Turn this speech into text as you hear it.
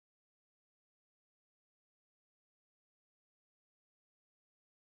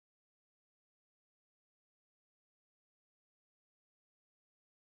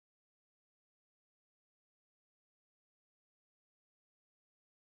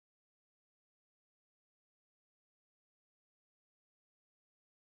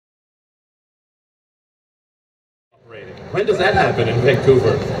When does that happen in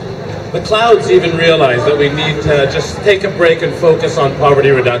Vancouver? The clouds even realize that we need to just take a break and focus on poverty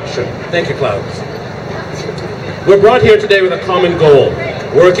reduction. Thank you, clouds. We're brought here today with a common goal,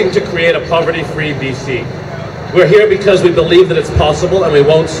 working to create a poverty-free BC. We're here because we believe that it's possible and we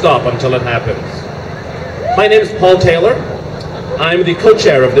won't stop until it happens. My name is Paul Taylor. I'm the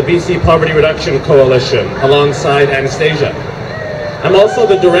co-chair of the BC Poverty Reduction Coalition alongside Anastasia. I'm also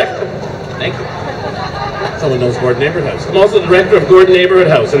the director, thank you. Someone knows Gordon Neighborhood House. I'm also the director of Gordon Neighborhood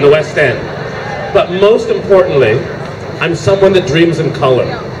House in the West End. But most importantly, I'm someone that dreams in color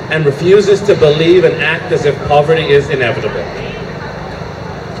and refuses to believe and act as if poverty is inevitable.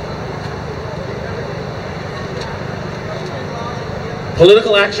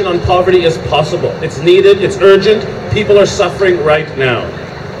 Political action on poverty is possible. It's needed, it's urgent, people are suffering right now.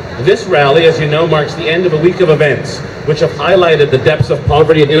 This rally, as you know, marks the end of a week of events which have highlighted the depths of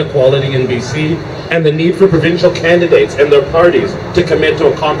poverty and inequality in BC and the need for provincial candidates and their parties to commit to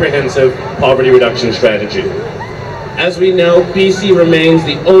a comprehensive poverty reduction strategy. As we know, BC remains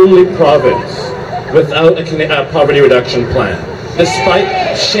the only province without a poverty reduction plan, despite,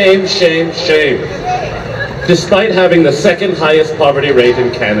 despite having the second highest poverty rate in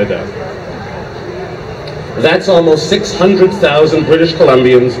Canada. That's almost 600,000 British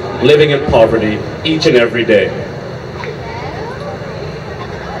Columbians living in poverty each and every day.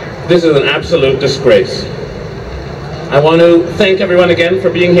 This is an absolute disgrace. I want to thank everyone again for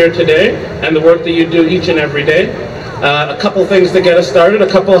being here today and the work that you do each and every day. A couple things to get us started, a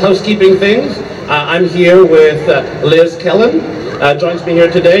couple of housekeeping things. I'm here with Liz Kellen, joins me here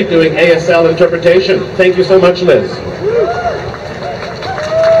today doing ASL interpretation. Thank you so much, Liz.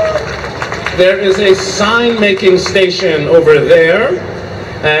 There is a sign-making station over there,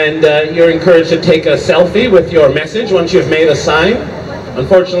 and you're encouraged to take a selfie with your message once you've made a sign.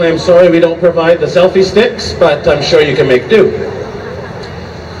 Unfortunately, I'm sorry we don't provide the selfie sticks, but I'm sure you can make do.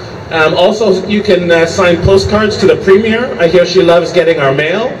 Also, you can sign postcards to the Premier. I hear she loves getting our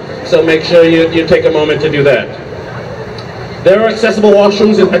mail, so make sure you take a moment to do that. There are accessible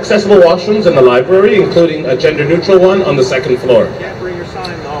washrooms in the library, including a gender-neutral one on the second floor. Can't bring your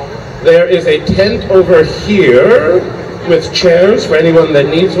sign though. There is a tent over here with chairs for anyone that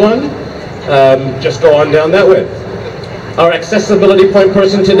needs one. Just go on down that way. Our accessibility point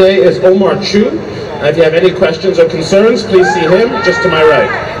person today is Omar Chu. If you have any questions or concerns, please see him just to my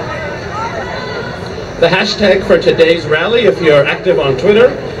right. The hashtag for today's rally, if you're active on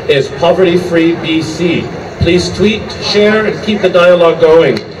Twitter, is PovertyFreeBC. Please tweet, share, and keep the dialogue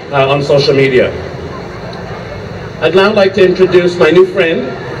going on social media. I'd now like to introduce my new friend,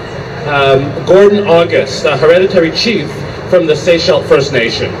 Gordon August, a hereditary chief from the Salish First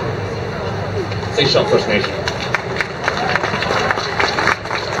Nation. Salish First Nation.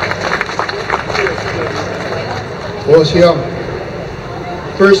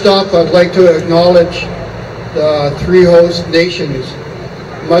 First off, I'd like to acknowledge the three host nations,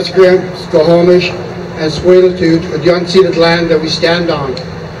 Musqueam, Squamish, and Tsleil-Waututh, for the unceded land that we stand on.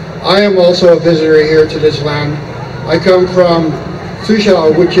 I am also a visitor here to this land. I come from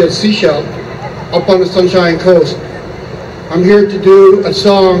Salish, which is Seychelles, up on the Sunshine Coast. I'm here to do a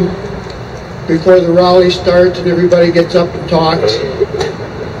song before the rally starts and everybody gets up and talks.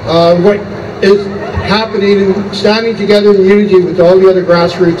 What is happening, standing together in unity with all the other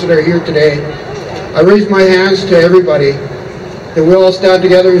grassroots that are here today. I raise my hands to everybody that we all stand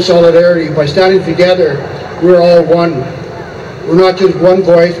together in solidarity. By standing together, we're all one. We're not just one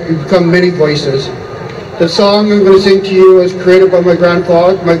voice, we become many voices. The song I'm going to sing to you was created by my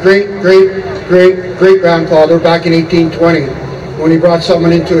grandfather, my great-great-great-great-grandfather back in 1820, when he brought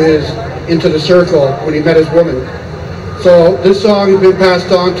someone into the circle when he met his woman. So this song has been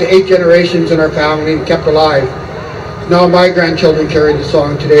passed on to 8 generations in our family and kept alive. Now my grandchildren carry the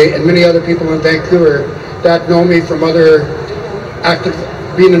song today, and many other people in Vancouver that know me from other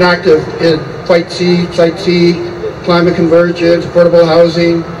being an active in Fight C, Site C, climate convergence, affordable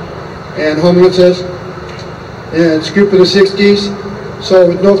housing, and homelessness, and Scoop of the 60s. So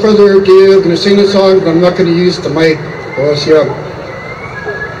with no further ado, I'm going to sing the song, but I'm not going to use the mic. Walk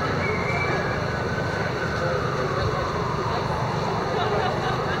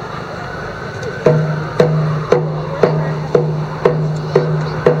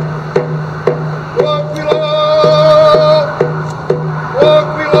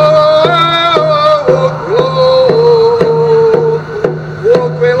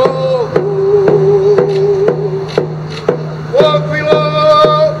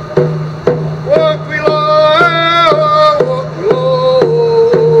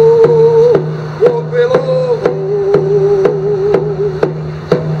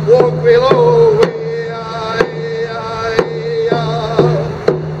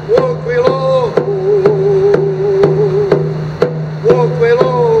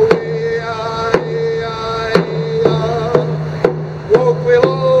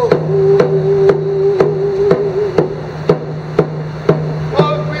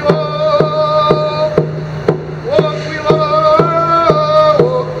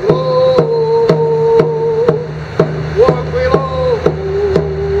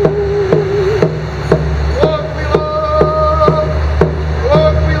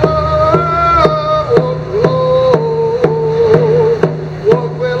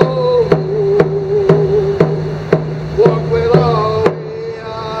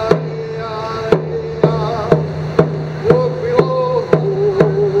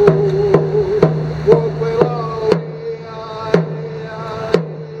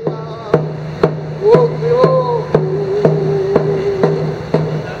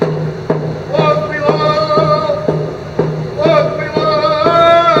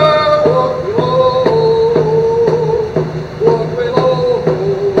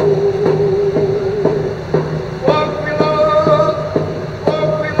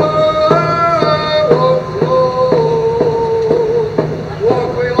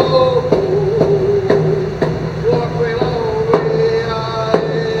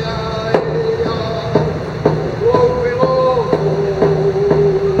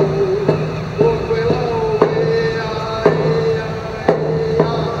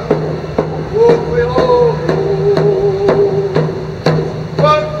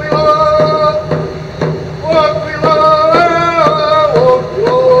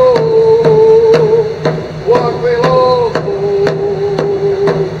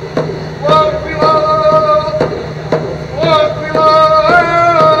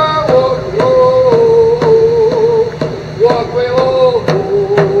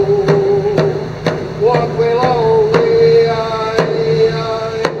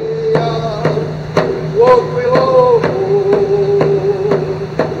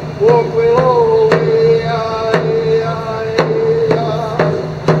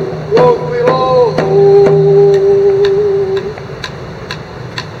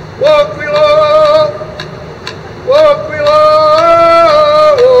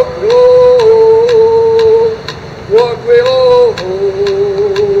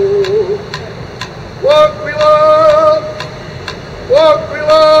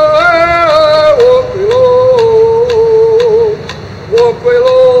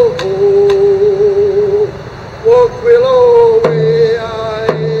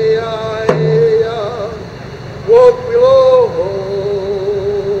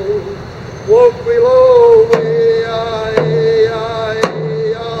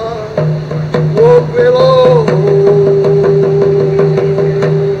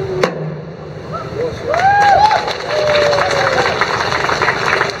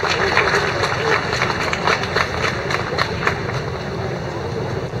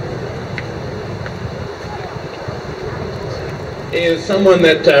Is someone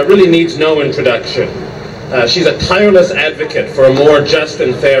that really needs no introduction. She's a tireless advocate for a more just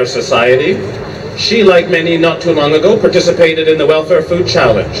and fair society. She, like many not too long ago, participated in the Welfare Food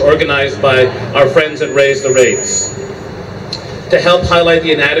Challenge, organized by our friends at Raise the Rates, to help highlight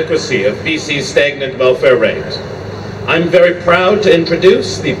the inadequacy of BC's stagnant welfare rate. I'm very proud to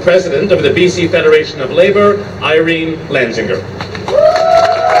introduce the President of the BC Federation of Labour, Irene Lanzinger.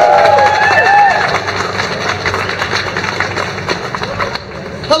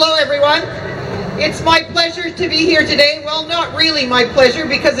 Hello everyone. It's my pleasure to be here today. Well, not really my pleasure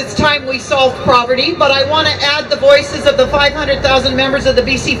because it's time we solved poverty, but I want to add the voices of the 500,000 members of the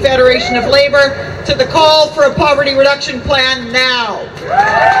BC Federation of Labour to the call for a poverty reduction plan now.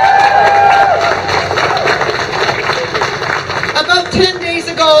 About 10 days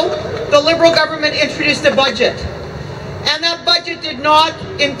ago, the Liberal government introduced a budget, and that budget did not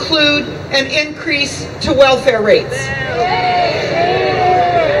include an increase to welfare rates.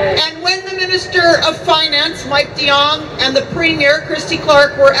 And when the Minister of Finance, Mike de Jong, and the Premier, Christy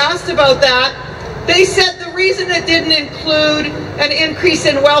Clark, were asked about that, they said the reason it didn't include an increase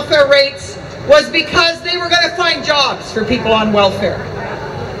in welfare rates was because they were going to find jobs for people on welfare.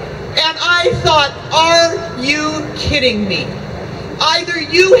 And I thought, are you kidding me? Either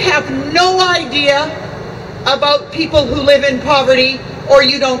you have no idea about people who live in poverty, or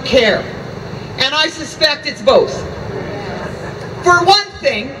you don't care. And I suspect it's both. For one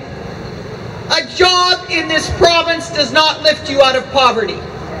thing, a job in this province does not lift you out of poverty.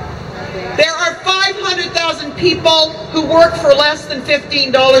 There are 500,000 people who work for less than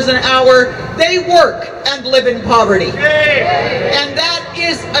 $15 an hour. They work and live in poverty. And that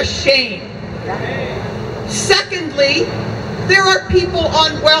is a shame. Secondly, there are people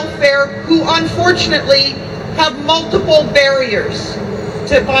on welfare who unfortunately have multiple barriers.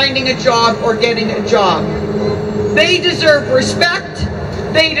 to finding a job or getting a job. They deserve respect,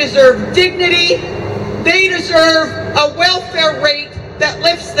 they deserve dignity, they deserve a welfare rate that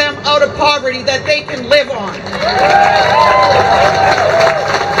lifts them out of poverty that they can live on.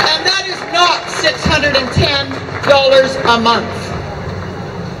 And that is not $610 a month.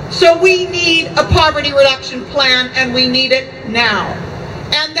 So we need a poverty reduction plan, and we need it now.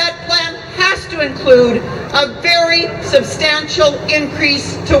 And that plan has to include a very substantial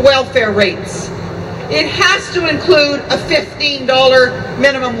increase to welfare rates. It has to include a $15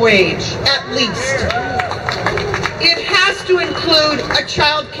 minimum wage, at least. It has to include a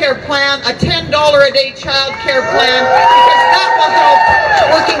child care plan, a $10 a day child care plan, because that will help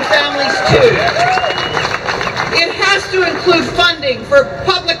working families too. It has to include funding for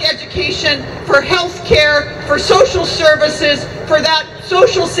public education, for health care, for social services, for that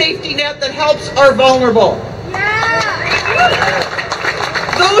social safety net that helps our vulnerable.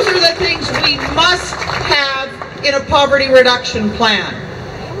 Those are the things we must have in a poverty reduction plan.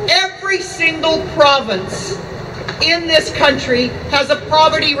 Every single province in this country has a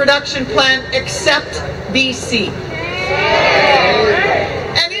poverty reduction plan except BC.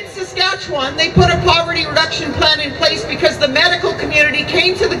 And in Saskatchewan, they put a poverty reduction plan in place because the medical community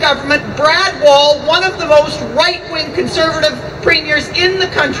came to the government. Brad Wall, one of the most right-wing conservative premiers in the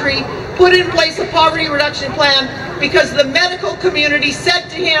country, put in place a poverty reduction plan because the medical community said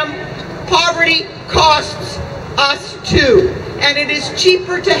to him, poverty costs us too. And it is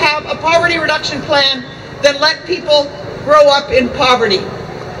cheaper to have a poverty reduction plan than let people grow up in poverty.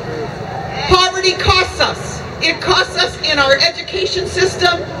 Poverty costs us. It costs us in our education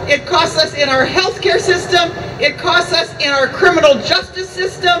system, it costs us in our healthcare system, it costs us in our criminal justice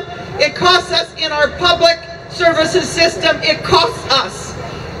system, it costs us in our public services system, it costs us.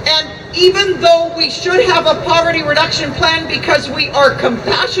 And even though we should have a poverty reduction plan because we are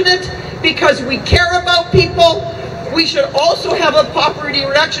compassionate, because we care about people, we should also have a poverty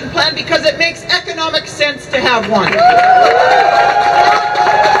reduction plan because it makes economic sense to have one.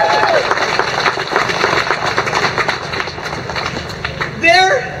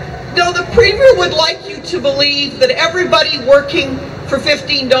 The Premier would like you to believe that everybody working for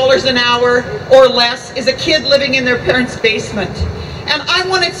 $15 an hour or less is a kid living in their parents' basement. And I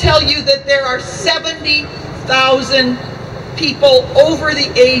want to tell you that there are 70,000 people over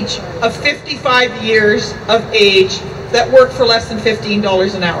the age of 55 years of age that work for less than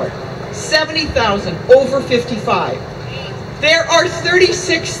 $15 an hour. 70,000 over 55. There are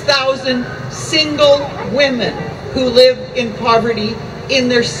 36,000 single women who live in poverty in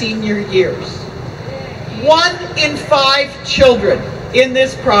their senior years. 1 in 5 children in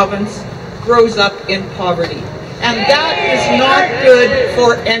this province grows up in poverty. And that is not good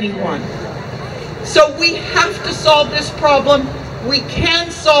for anyone. So we have to solve this problem. We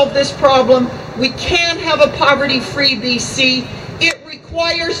can solve this problem. We can have a poverty-free BC. It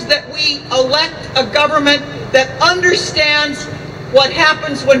requires that we elect a government that understands what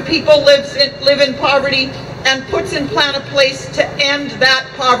happens when people live in poverty and puts in plan a place to end that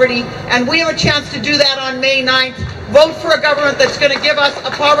poverty. And we have a chance to do that on May 9th. Vote for a government that's going to give us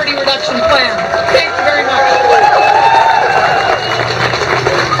a poverty reduction plan. Thank you very much.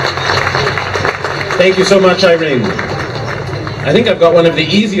 Thank you so much, Irene. I think I've got one of the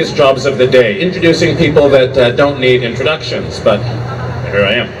easiest jobs of the day, introducing people that don't need introductions, but here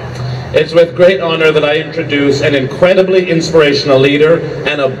I am. It's with great honor that I introduce an incredibly inspirational leader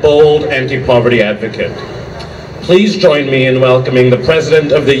and a bold anti-poverty advocate. Please join me in welcoming the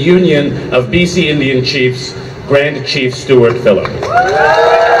President of the Union of BC Indian Chiefs, Grand Chief Stuart Phillip.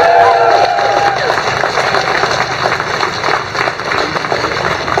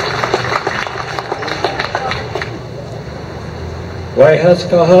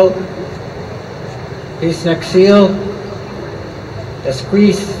 Waihaskahal, Pisnaxil,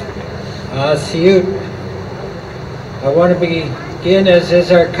 Esquis, Syed. I want to begin, as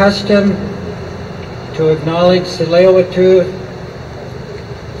is our custom, to acknowledge the Tsleil-Waututh,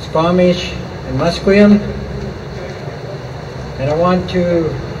 Squamish, and Musqueam. And I want to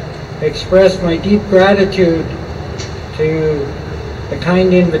express my deep gratitude to the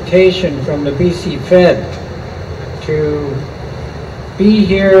kind invitation from the BC Fed to be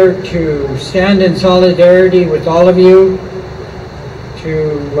here, to stand in solidarity with all of you,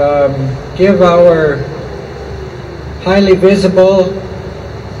 to give our highly visible,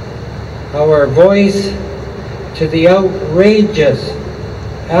 our voice to the outrageous,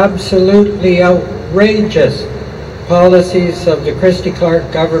 absolutely outrageous policies of the Christy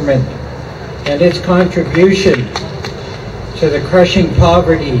Clark government and its contribution to the crushing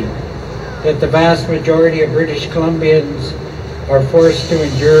poverty that the vast majority of British Columbians are forced to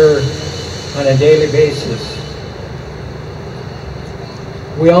endure on a daily basis.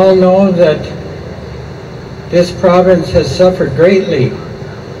 We all know that this province has suffered greatly.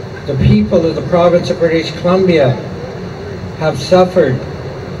 The people of the province of British Columbia have suffered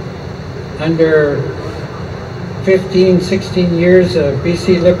under 15, 16 years of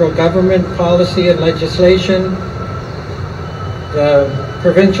BC Liberal government policy and legislation. The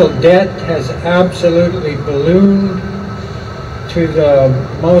provincial debt has absolutely ballooned to the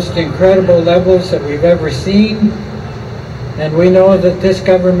most incredible levels that we've ever seen. And we know that this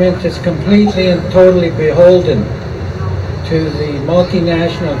government is completely and totally beholden to the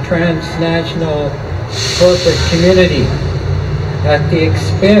multinational, transnational corporate community at the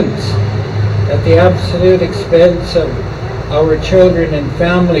expense, at the absolute expense of our children and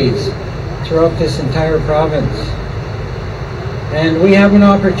families throughout this entire province. And we have an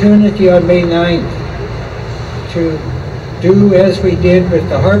opportunity on May 9th to do as we did with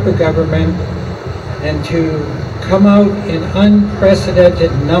the Harper government and to come out in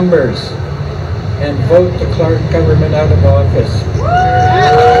unprecedented numbers and vote the Clark government out of office.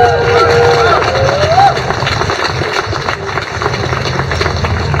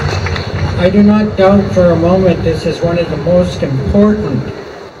 I do not doubt for a moment this is one of the most important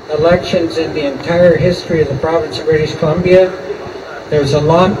elections in the entire history of the province of British Columbia. There's a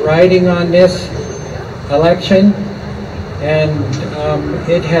lot riding on this election, and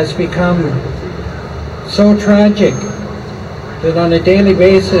it has become so tragic that on a daily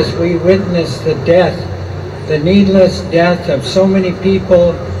basis we witness the death, the needless death of so many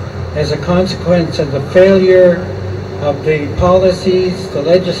people as a consequence of the failure of the policies, the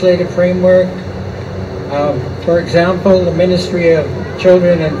legislative framework. For example, the Ministry of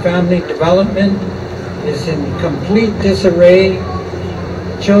Children and Family Development is in complete disarray.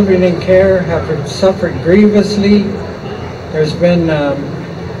 Children in care have suffered grievously. There's been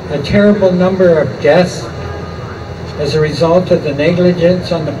a terrible number of deaths as a result of the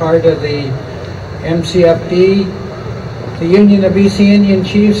negligence on the part of the MCFD. The Union of BC Indian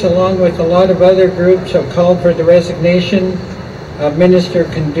Chiefs, along with a lot of other groups, have called for the resignation of Minister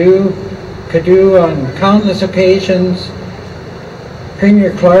Cadieux on countless occasions.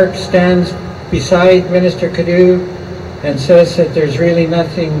 Premier Clark stands beside Minister Cadieux and says that there's really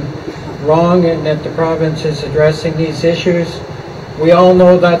nothing wrong and that the province is addressing these issues. We all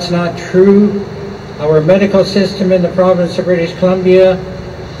know that's not true. Our medical system in the province of British Columbia,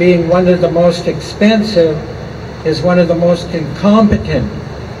 being one of the most expensive, is one of the most incompetent.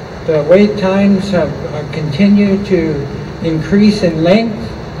 The wait times have continued to increase in length,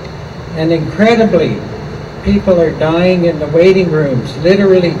 and incredibly, people are dying in the waiting rooms,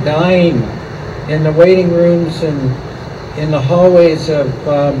 literally dying in the waiting rooms and in the hallways of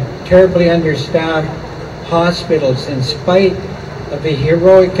terribly understaffed hospitals, in spite of the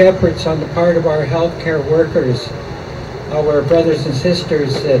heroic efforts on the part of our healthcare workers, our brothers and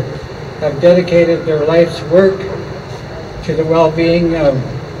sisters that have dedicated their life's work to the well-being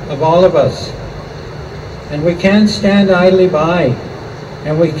of all of us. And we can't stand idly by,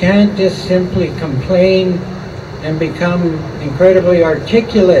 and we can't just simply complain and become incredibly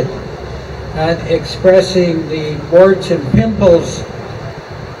articulate at expressing the warts and pimples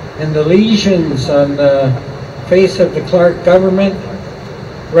and the lesions on the face of the Clark government.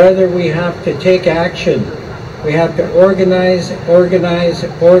 Rather, we have to take action. We have to organize,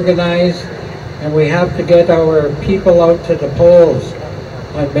 and we have to get our people out to the polls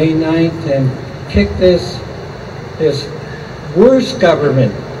on May 9th and kick this worst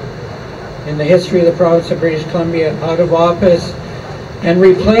government in the history of the province of British Columbia out of office and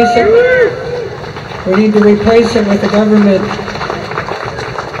replace it. We need to replace it with a government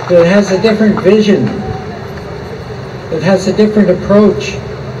that has a different vision, that has a different approach,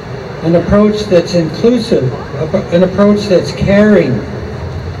 an approach that's inclusive, an approach that's caring,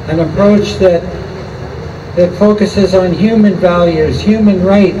 an approach that focuses on human values, human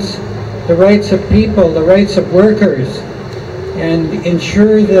rights, the rights of people, the rights of workers, and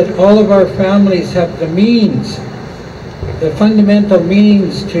ensure that all of our families have the means, the fundamental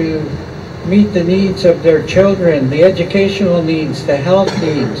means to meet the needs of their children, the educational needs, the health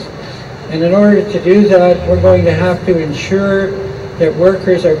needs. And in order to do that, we're going to have to ensure that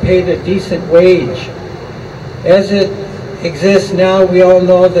workers are paid a decent wage. As it exists now, we all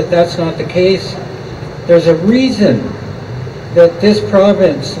know that that's not the case. There's a reason that this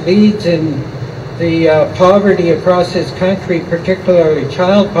province leads in the poverty across this country, particularly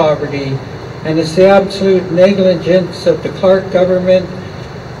child poverty, and it's the absolute negligence of the Clark government,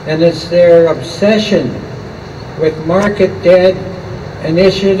 and it's their obsession with market-dead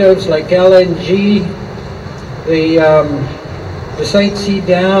initiatives like LNG, the the Site C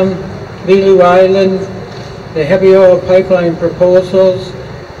Dam, Lilu Island, the heavy oil pipeline proposals,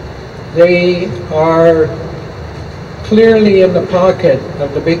 they are clearly in the pocket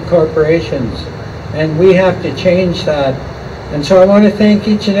of the big corporations, and we have to change that. And so I want to thank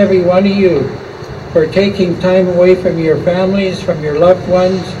each and every one of you for taking time away from your families, from your loved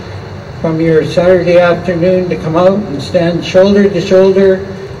ones, from your Saturday afternoon to come out and stand shoulder to shoulder,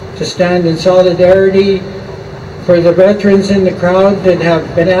 to stand in solidarity. For the veterans in the crowd that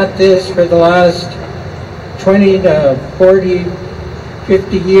have been at this for the last 20 to 40,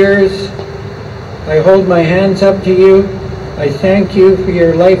 50 years, I hold my hands up to you. I thank you for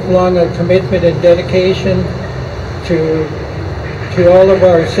your lifelong commitment and dedication to all of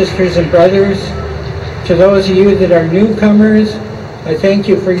our sisters and brothers. To those of you that are newcomers, I thank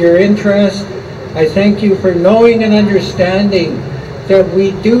you for your interest. I thank you for knowing and understanding that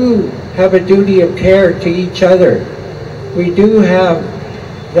we do have a duty of care to each other. We do have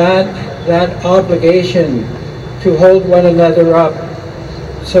that obligation to hold one another up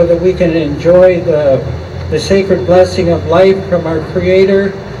so that we can enjoy the sacred blessing of life from our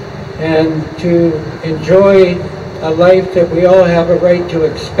Creator, and to enjoy a life that we all have a right to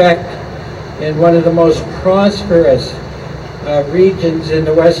expect in one of the most prosperous regions in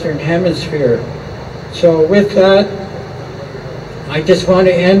the Western Hemisphere. So with that, I just want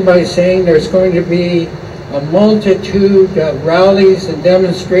to end by saying there's going to be a multitude of rallies and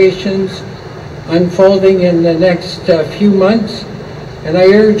demonstrations unfolding in the next few months, and I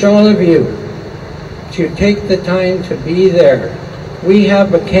urge all of you to take the time to be there. We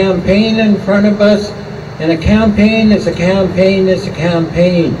have a campaign in front of us, and a campaign is a campaign is a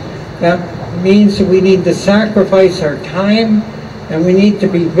campaign. That means that we need to sacrifice our time, and we need to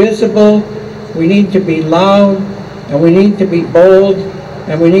be visible, we need to be loud, and we need to be bold,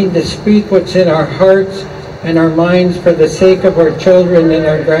 and we need to speak what's in our hearts and our minds for the sake of our children and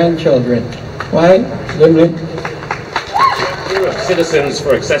our grandchildren. Why? Limited. Citizens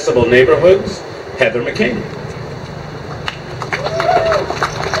for Accessible Neighborhoods, Heather McCain.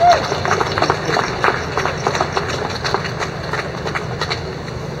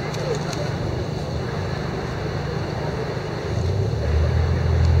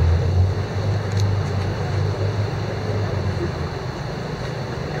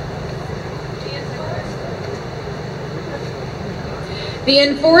 The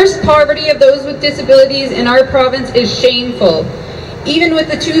enforced poverty of those with disabilities in our province is shameful. Even with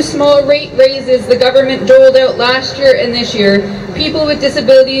the 2 small rate raises the government doled out last year and this year, people with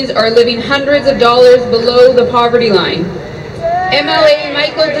disabilities are living hundreds of dollars below the poverty line. MLA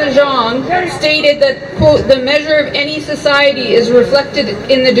Michael DeJong stated that, quote, the measure of any society is reflected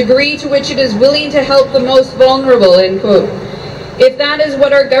in the degree to which it is willing to help the most vulnerable, end quote. If that is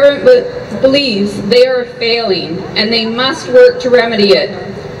what our government believes, they are failing, and they must work to remedy it.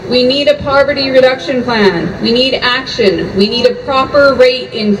 We need a poverty reduction plan. We need action. We need a proper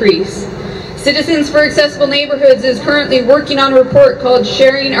rate increase. Citizens for Accessible Neighborhoods is currently working on a report called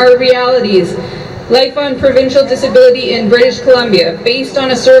Sharing Our Realities, Life on Provincial Disability in British Columbia, based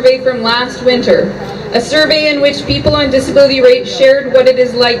on a survey from last winter. A survey in which people on disability rates shared what it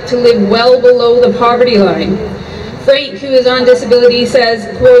is like to live well below the poverty line. Frank, who is on disability, says,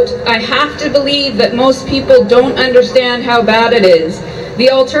 quote, I have to believe that most people don't understand how bad it is. The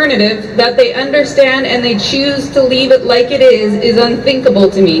alternative, that they understand and they choose to leave it like it is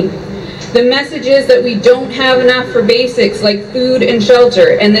unthinkable to me. The message is that we don't have enough for basics like food and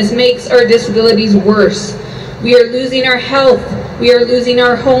shelter, and this makes our disabilities worse. We are losing our health. We are losing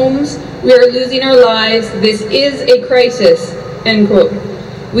our homes. We are losing our lives. This is a crisis, end quote.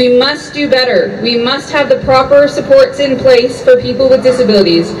 We must do better. We must have the proper supports in place for people with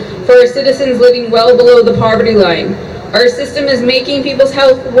disabilities, for our citizens living well below the poverty line. Our system is making people's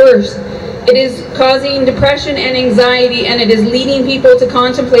health worse. It is causing depression and anxiety, and it is leading people to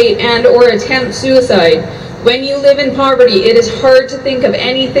contemplate and or attempt suicide. When you live in poverty, it is hard to think of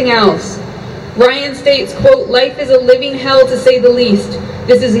anything else. Ryan states, quote, life is a living hell to say the least.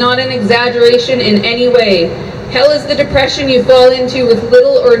 This is not an exaggeration in any way. Hell is the depression you fall into with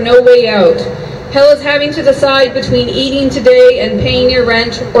little or no way out. Hell is having to decide between eating today and paying your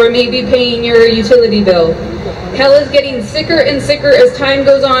rent, or maybe paying your utility bill. Hell is getting sicker and sicker as time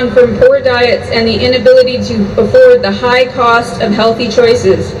goes on from poor diets and the inability to afford the high cost of healthy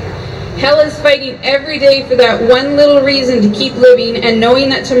choices. Hell is fighting every day for that one little reason to keep living and knowing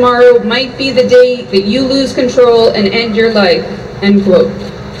that tomorrow might be the day that you lose control and end your life, end quote.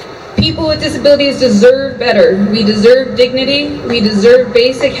 People with disabilities deserve better. We deserve dignity. We deserve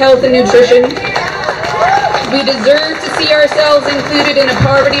basic health and nutrition. We deserve to see ourselves included in a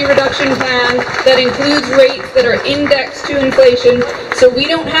poverty reduction plan that includes rates that are indexed to inflation, so we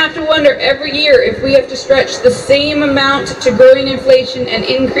don't have to wonder every year if we have to stretch the same amount to growing inflation and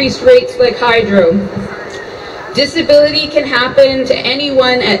increased rates like hydro. Disability can happen to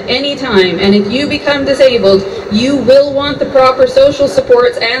anyone at any time, and if you become disabled, you will want the proper social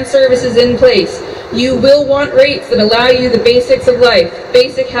supports and services in place. You will want rates that allow you the basics of life: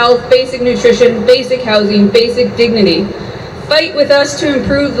 basic health, basic nutrition, basic housing, basic dignity. Fight with us to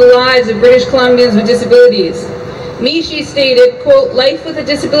improve the lives of British Columbians with disabilities. HiMY SYeD stated, quote, "Life with a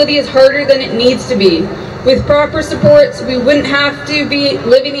disability is harder than it needs to be. With proper supports, we wouldn't have to be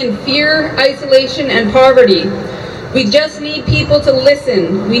living in fear, isolation, and poverty. We just need people to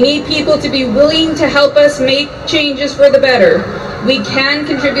listen. We need people to be willing to help us make changes for the better. We can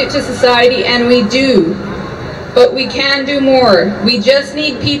contribute to society, and we do. But we can do more. We just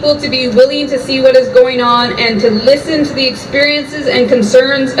need people to be willing to see what is going on and to listen to the experiences and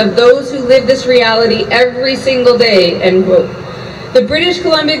concerns of those who live this reality every single day," end quote. The British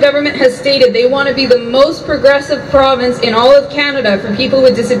Columbia government has stated they want to be the most progressive province in all of Canada for people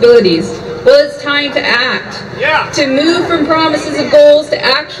with disabilities. Well, it's time to act. Yeah. To move from promises of goals to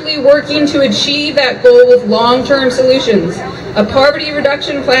actually working to achieve that goal with long-term solutions. A poverty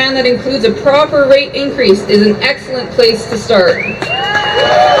reduction plan that includes a proper rate increase is an excellent place to start. That's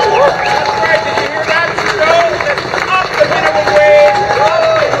right. Did you hear that, Trudeau? That's up the minimum wage, up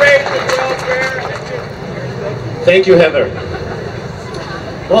the rate of welfare. Thank you, Heather.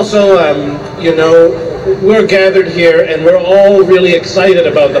 Also, you know, we're gathered here and we're all really excited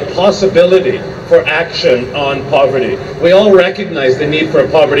about the possibility for action on poverty. We all recognize the need for a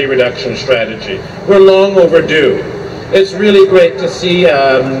poverty reduction strategy. We're long overdue. It's really great to see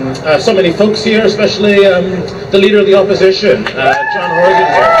so many folks here, especially the Leader of the Opposition, John Horgan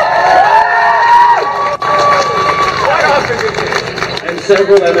here. And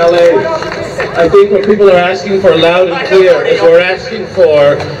several MLAs. I think what people are asking for loud and clear is we're asking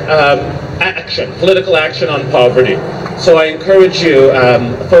for action, political action on poverty. So I encourage you,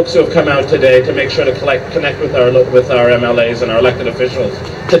 folks who have come out today, to make sure to connect with our MLAs and our elected officials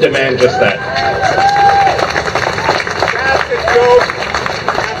to demand just that.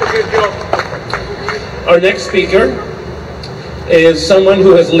 That's a good joke. Our next speaker is someone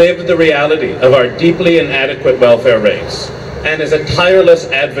who has lived the reality of our deeply inadequate welfare rates and is a tireless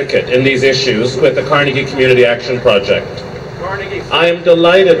advocate in these issues with the Carnegie Community Action Project. I am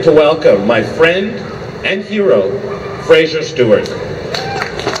delighted to welcome my friend and hero, Fraser Stewart.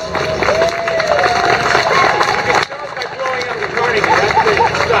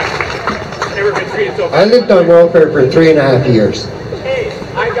 I lived on welfare for 3.5 years. Hey,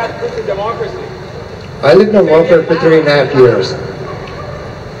 I got proof of democracy. I lived on welfare for 3.5 years.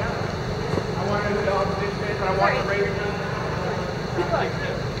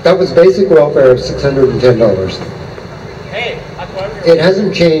 That was basic welfare of $610. Hey, that's what It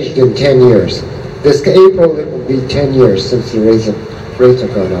hasn't changed in 10 years. This April it will be 10 years since the rates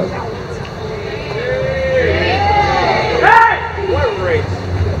have gone up. Hey! What rates?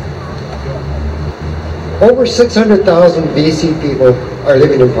 Over 600,000 BC people are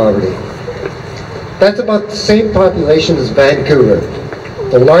living in poverty. That's about the same population as Vancouver,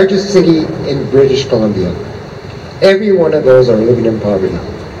 the largest city in British Columbia. Every one of those are living in poverty.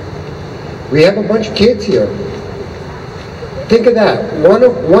 We have a bunch of kids here. Think of that.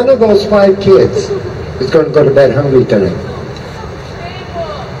 One of those 5 kids is going to go to bed hungry tonight.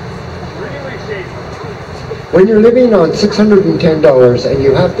 When you're living on $610 and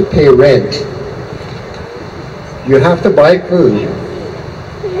you have to pay rent, you have to buy food,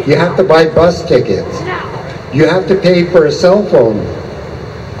 you have to buy bus tickets, you have to pay for a cell phone,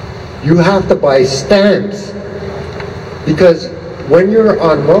 you have to buy stamps, because when you're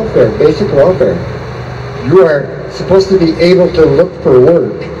on welfare, basic welfare, you are supposed to be able to look for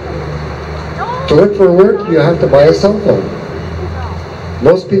work. To look for work, you have to buy a cell phone.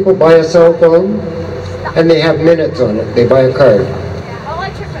 Most people buy a cell phone and they have minutes on it. They buy a card.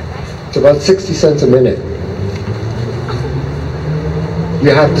 It's about 60 cents a minute.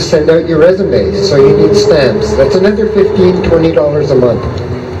 You have to send out your resume, so you need stamps. That's another $15, $20 a month.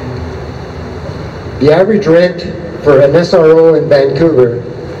 The average rent for an SRO in Vancouver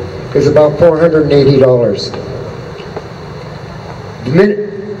is about $480.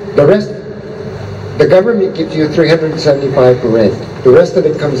 The government gives you $375 for rent. The rest of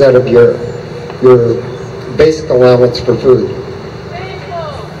it comes out of your basic allowance for food.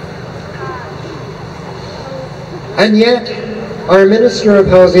 And yet, our Minister of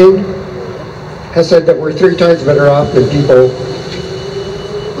Housing has said that we're 3 times better off than people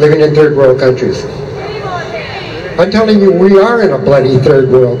living in third world countries. I'm telling you, we are in a bloody third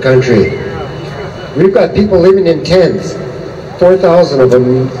world country. We've got people living in tents, 4,000 of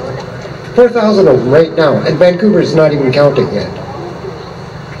them right now, and Vancouver's not even counting yet.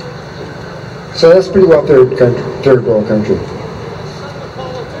 So that's pretty well third world country.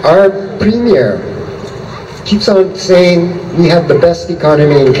 Our premier keeps on saying we have the best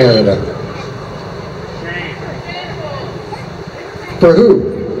economy in Canada. For who?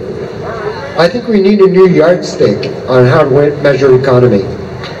 I think we need a new yardstick on how to measure economy.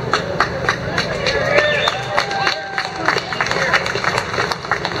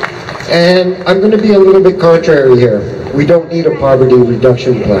 And I'm going to be a little bit contrary here. We don't need a poverty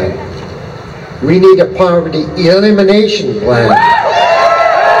reduction plan. We need a poverty elimination plan.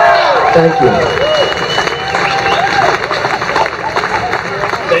 Thank you.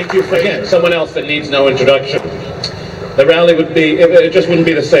 Thank you for, again, someone else that needs no introduction. The rally would be, it just wouldn't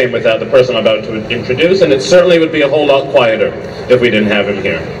be the same without the person I'm about to introduce, and it certainly would be a whole lot quieter if we didn't have him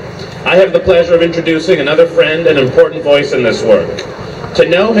here. I have the pleasure of introducing another friend and important voice in this work. To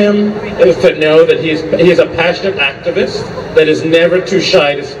know him is to know that he is a passionate activist that is never too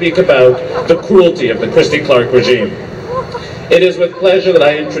shy to speak about the cruelty of the Christy Clark regime. It is with pleasure that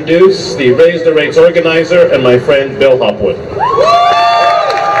I introduce the Raise the Rates organizer and my friend Bill Hopwood.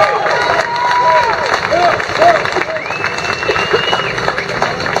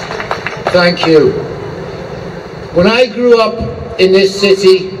 Thank you. When I grew up in this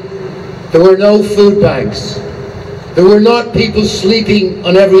city, there were no food banks. There were not people sleeping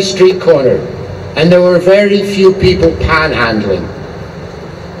on every street corner, and there were very few people panhandling.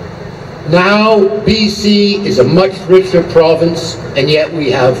 Now, BC is a much richer province, and yet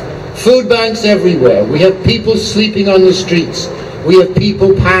we have food banks everywhere. We have people sleeping on the streets. We have people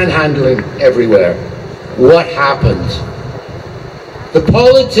panhandling everywhere. What happened? The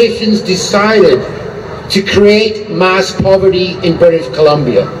politicians decided to create mass poverty in British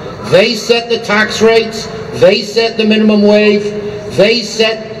Columbia. They set the tax rates, they set the minimum wage, they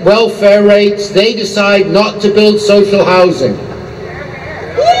set welfare rates, they decide not to build social housing.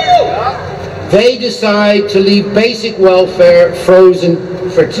 They decide to leave basic welfare frozen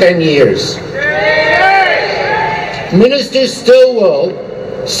for 10 years. Minister Stillwell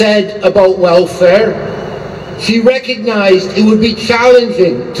said about welfare, she recognized it would be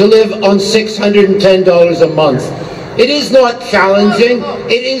challenging to live on $610 a month. It is not challenging,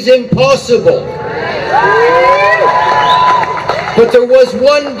 it is impossible. But there was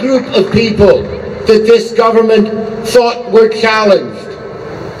one group of people that this government thought were challenged,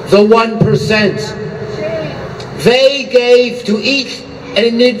 the 1%. They gave to each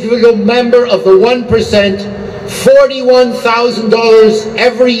individual member of the 1% $41,000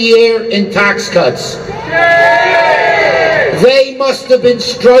 every year in tax cuts. They must have been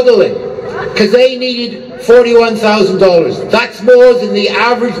struggling because they needed $41,000. That's more than the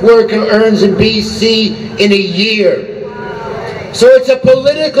average worker earns in BC in a year. So it's a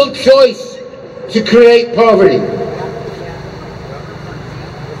political choice to create poverty.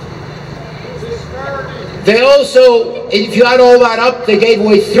 They also, if you add all that up, they gave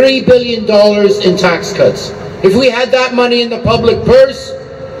away $3 billion in tax cuts. If we had that money in the public purse,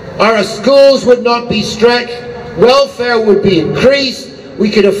 our schools would not be stretched, welfare would be increased, we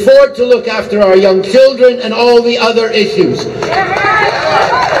could afford to look after our young children and all the other issues.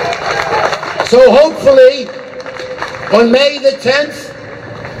 So hopefully, on May the 10th,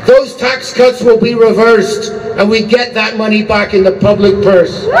 those tax cuts will be reversed and we get that money back in the public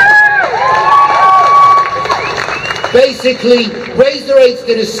purse. Basically, Raise the Rates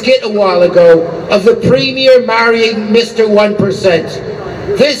did a skit a while ago of the Premier marrying Mr. 1%.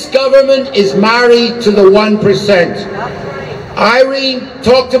 This government is married to the 1%. Irene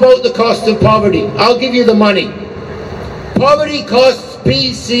talked about the cost of poverty. I'll give you the money. Poverty costs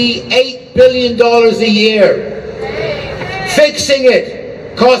BC $8 billion a year. Fixing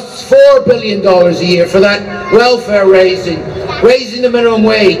it costs $4 billion a year for that welfare raising the minimum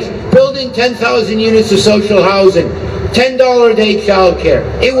wage, building 10,000 units of social housing, $10 a day childcare.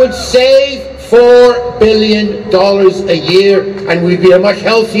 It would save $4 billion a year and we'd be a much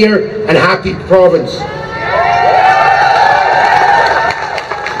healthier and happy province.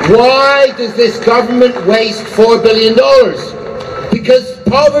 Why does this government waste $4 billion? Because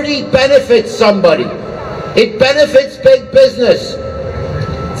poverty benefits somebody. It benefits big business.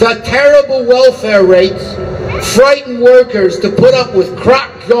 The terrible welfare rates frighten workers to put up with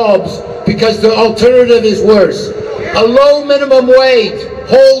crap jobs because the alternative is worse. A low minimum wage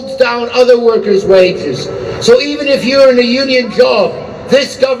holds down other workers' wages. So even if you're in a union job,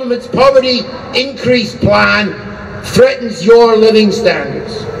 this government's poverty increase plan threatens your living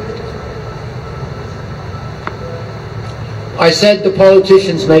standards. I said the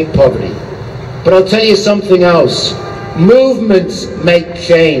politicians make poverty. But I'll tell you something else. Movements make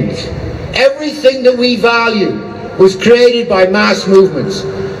change. Everything that we value was created by mass movements.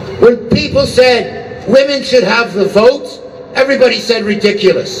 When people said women should have the vote, everybody said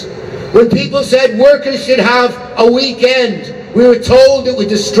ridiculous. When people said workers should have a weekend, we were told it would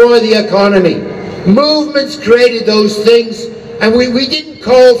destroy the economy. Movements created those things, and we didn't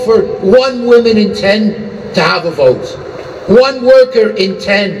call for 1 woman in 10 to have a vote, 1 worker in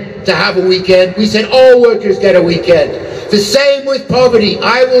 10 to have a weekend. We said all workers get a weekend. The same with poverty.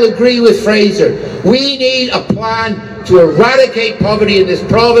 I will agree with Fraser. We need a plan to eradicate poverty in this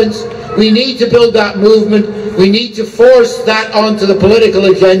province. We need to build that movement. We need to force that onto the political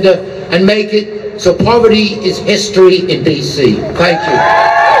agenda and make it so poverty is history in BC. Thank you.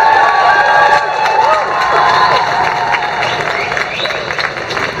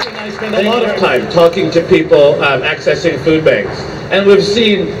 I spend a lot of time talking to people accessing food banks. And we've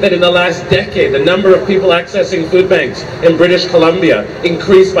seen that in the last decade, the number of people accessing food banks in British Columbia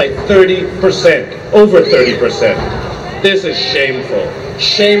increased by 30%, over 30%. This is shameful.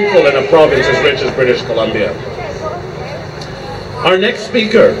 Shameful in a province as rich as British Columbia. Our next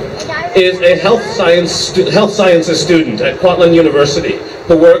speaker is a health sciences student at Kwantlen University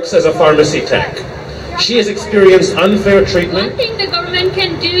who works as a pharmacy tech. She has experienced unfair treatment. One thing the government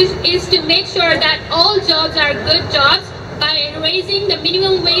can do is to make sure that all jobs are good jobs by raising the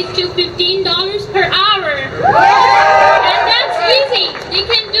minimum wage to $15 per hour. And that's easy. They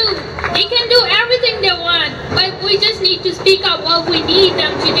can do everything they want, but we just need to speak up what we need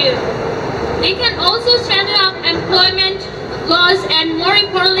them to do. They can also strengthen up employment laws, and more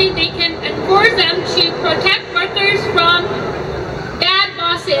importantly, they can enforce them to protect workers from bad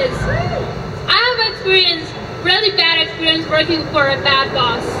bosses. I have experienced really bad experience working for a bad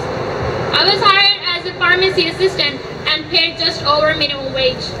boss. I was hired as a pharmacy assistant and paid just over minimum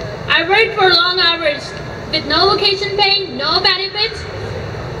wage. I worked for long hours with no vacation pay, no benefits,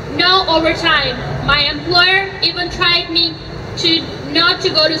 no overtime. My employer even tried me not to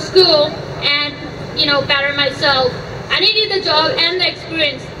go to school and, better myself. I needed the job and the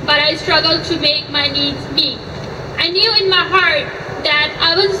experience, but I struggled to make my needs meet. I knew in my heart that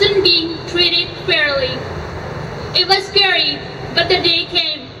I wasn't being treated fairly. It was scary, but the day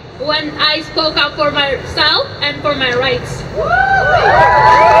came when I spoke up for myself and for my rights.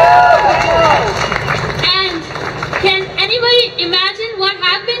 And can anybody imagine what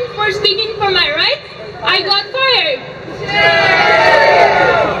happened for speaking for my rights? I got fired.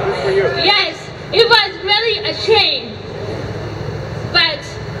 Yes, it was really a shame. But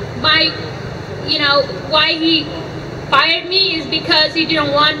why he fired me is because he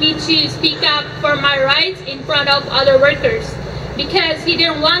didn't want me to speak up for my rights in front of other workers. Because he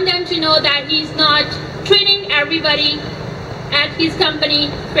didn't want them to know that he's not treating everybody at his company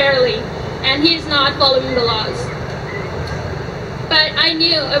fairly, and he's not following the laws. But I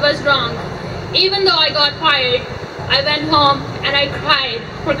knew it was wrong. Even though I got fired, I went home and I cried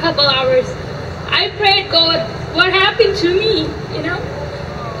for a couple hours. I prayed, God, what happened to me,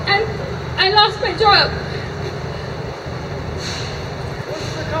 And I lost my job.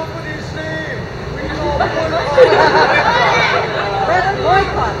 What's the company's name? We all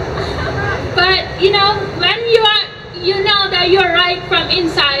But when you know that you're right from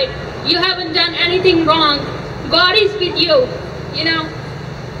inside, you haven't done anything wrong, God is with you.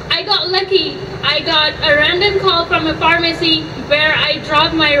 I got lucky. I got a random call from a pharmacy where I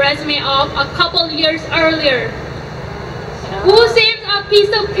dropped my resume off a couple years earlier. Who saves a piece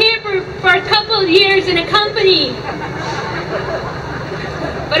of paper for a couple years in a company?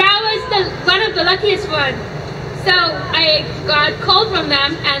 But I was one of the luckiest ones. So I got called from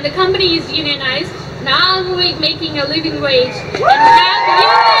them, and the company is unionized. Now I'm making a living wage and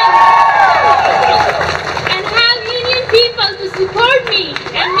have union people to support me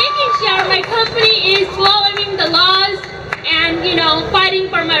and making sure my company is following the laws and fighting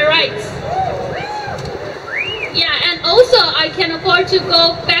for my rights. Yeah, and also I can afford to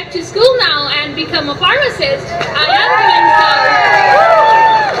go back to school now and become a pharmacist. I am doing so.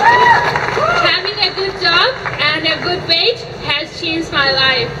 Having a good job and a good wage has changed my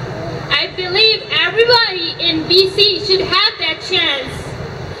life. I believe everybody in BC should have that chance.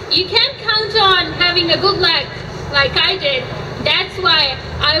 You can't count on having a good luck like I did. That's why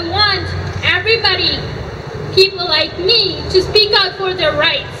I want everybody, people like me, to speak out for their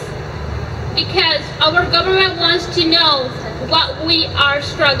rights. Because our government wants to know what we are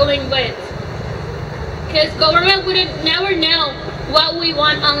struggling with. Because government would never know what we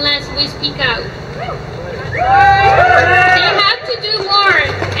want unless we speak out. They have to do more,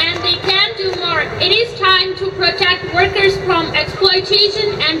 and they can do more. it is time to protect workers from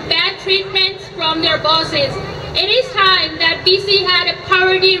exploitation and bad treatments from their bosses. It is time that BC had a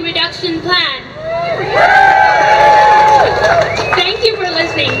poverty reduction plan. Thank you for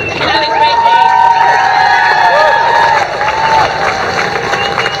listening, and have a great day.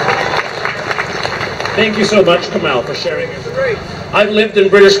 Thank you so much, Kamal, for sharing your story. I've lived in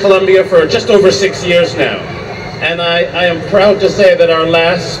British Columbia for just over 6 years now, and I am proud to say that our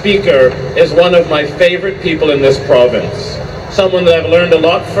last speaker is one of my favorite people in this province. Someone that I've learned a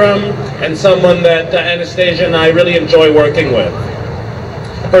lot from, and someone that Anastasia and I really enjoy working with.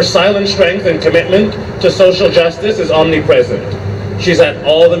 Her silent strength and commitment to social justice is omnipresent. She's at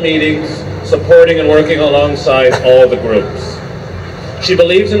all the meetings, supporting and working alongside all the groups. She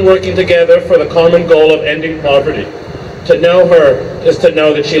believes in working together for the common goal of ending poverty. To know her is to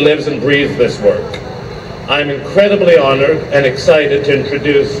know that she lives and breathes this work. I'm incredibly honored and excited to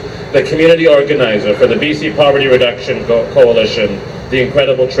introduce the community organizer for the BC Poverty Reduction Coalition, the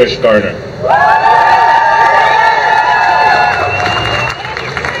incredible Trish Garner.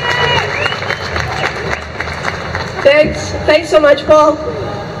 Thanks so much, Paul.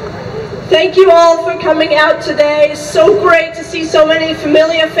 Thank you all for coming out today. It's so great to see so many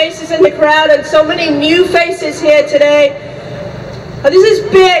familiar faces in the crowd and so many new faces here today. This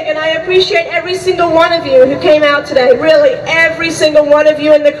is big, and I appreciate every single one of you who came out today, really, every single one of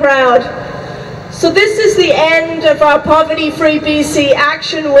you in the crowd. So this is the end of our Poverty Free BC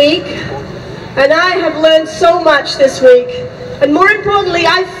Action Week, and I have learned so much this week. And more importantly,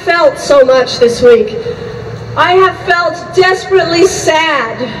 I felt so much this week. I have felt desperately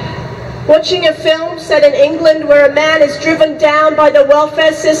sad watching a film set in England where a man is driven down by the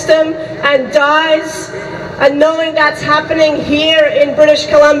welfare system and dies, and knowing that's happening here in British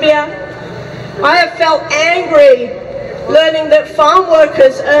Columbia. I have felt angry learning that farm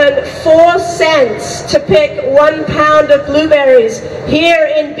workers earn 4 cents to pick 1 pound of blueberries here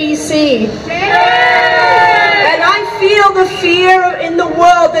in BC. And I feel the fear in the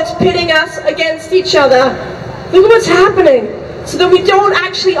world that's pitting us against each other. Look at what's happening, so that we don't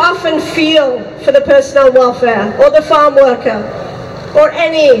actually often feel for the person on welfare, or the farm worker, or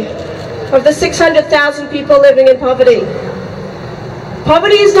any of the 600,000 people living in poverty.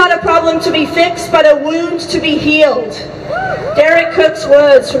 Poverty is not a problem to be fixed, but a wound to be healed. Derek Cook's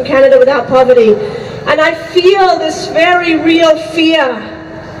words from Canada Without Poverty. And I feel this very real fear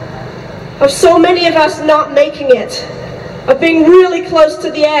of so many of us not making it, of being really close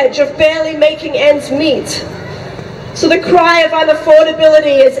to the edge, of barely making ends meet. So the cry of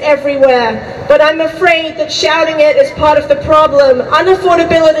unaffordability is everywhere, but I'm afraid that shouting it is part of the problem.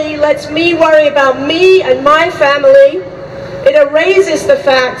 Unaffordability lets me worry about me and my family. It erases the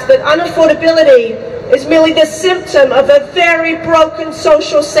fact that unaffordability is merely the symptom of a very broken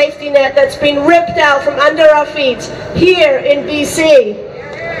social safety net that's been ripped out from under our feet here in BC.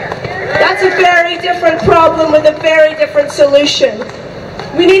 That's a very different problem with a very different solution.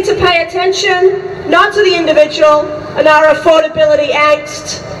 We need to pay attention, not to the individual and our affordability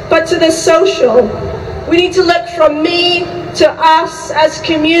angst, but to the social. We need to look from me to us as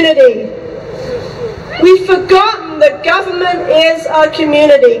community. We've forgotten that government is our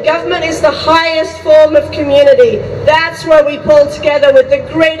community. Government is the highest form of community. That's where we pull together with the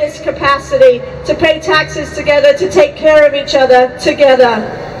greatest capacity to pay taxes together, to take care of each other together.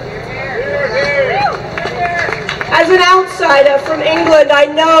 As an outsider from England, I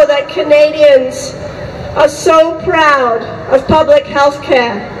know that Canadians are so proud of public health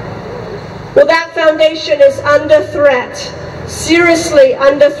care. Well, that foundation is under threat, seriously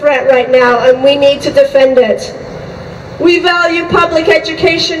under threat right now, and we need to defend it. We value public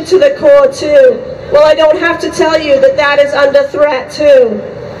education to the core too. Well, I don't have to tell you that that is under threat too.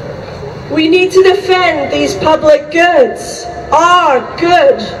 We need to defend these public goods, our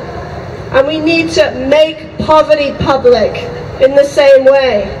good, and we need to make poverty public in the same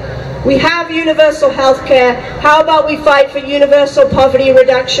way. We have universal health care. How about we fight for universal poverty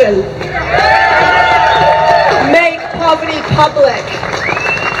reduction? Make poverty public.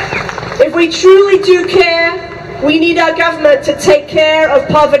 If we truly do care, we need our government to take care of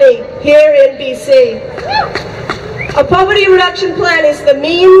poverty here in BC. A poverty reduction plan is the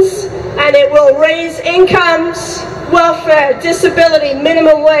means, and it will raise incomes, welfare, disability,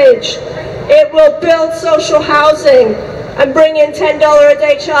 minimum wage. It will build social housing and bring in $10 a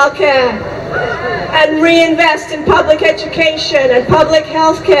day childcare, and reinvest in public education and public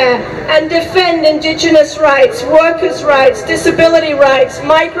health care, and defend Indigenous rights, workers' rights, disability rights,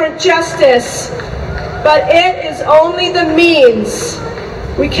 migrant justice. But it is only the means.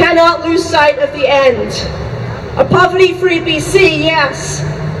 We cannot lose sight of the end. A poverty-free BC, yes,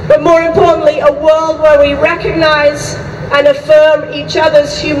 but more importantly, a world where we recognize and affirm each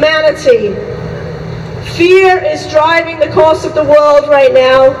other's humanity. Fear is driving the course of the world right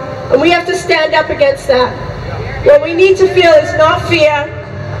now, and we have to stand up against that. What we need to feel is not fear,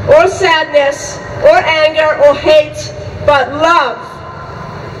 or sadness, or anger, or hate, but love.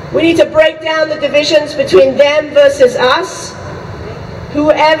 We need to break down the divisions between them versus us.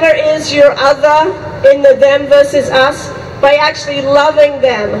 Whoever is your other in the them versus us, by actually loving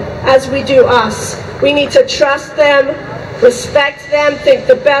them as we do us. We need to trust them, respect them, think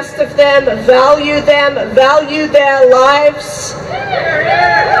the best of them, value their lives.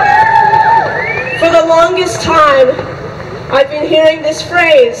 For the longest time, I've been hearing this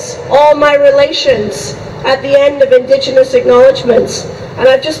phrase, all my relations, at the end of Indigenous acknowledgements, and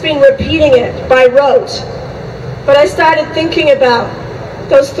I've just been repeating it by rote. But I started thinking about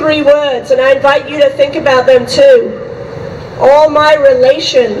those 3 words, and I invite you to think about them too. All my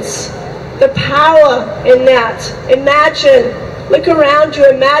relations, the power in that. Imagine, look around you,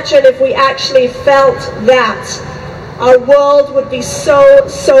 imagine if we actually felt that. Our world would be so,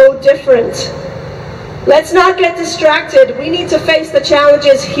 so different. Let's not get distracted. We need to face the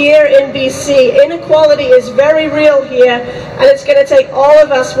challenges here in BC. Inequality is very real here, and it's going to take all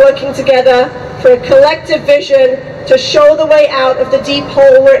of us working together for a collective vision to show the way out of the deep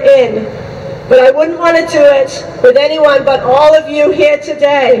hole we're in. But I wouldn't want to do it with anyone but all of you here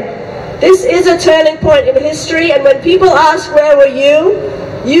today. This is a turning point in history, and when people ask where were you,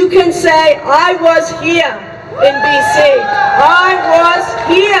 you can say, I was here in BC. I was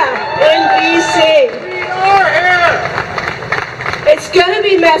here in BC. We are here. It's going to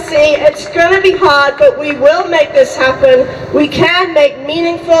be messy, it's going to be hard, but we will make this happen. We can make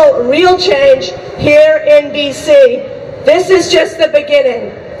meaningful, real change here in BC. This is just the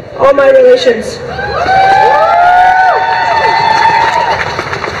beginning. All my relations.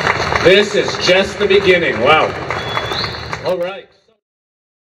 This is just the beginning. Wow. All right.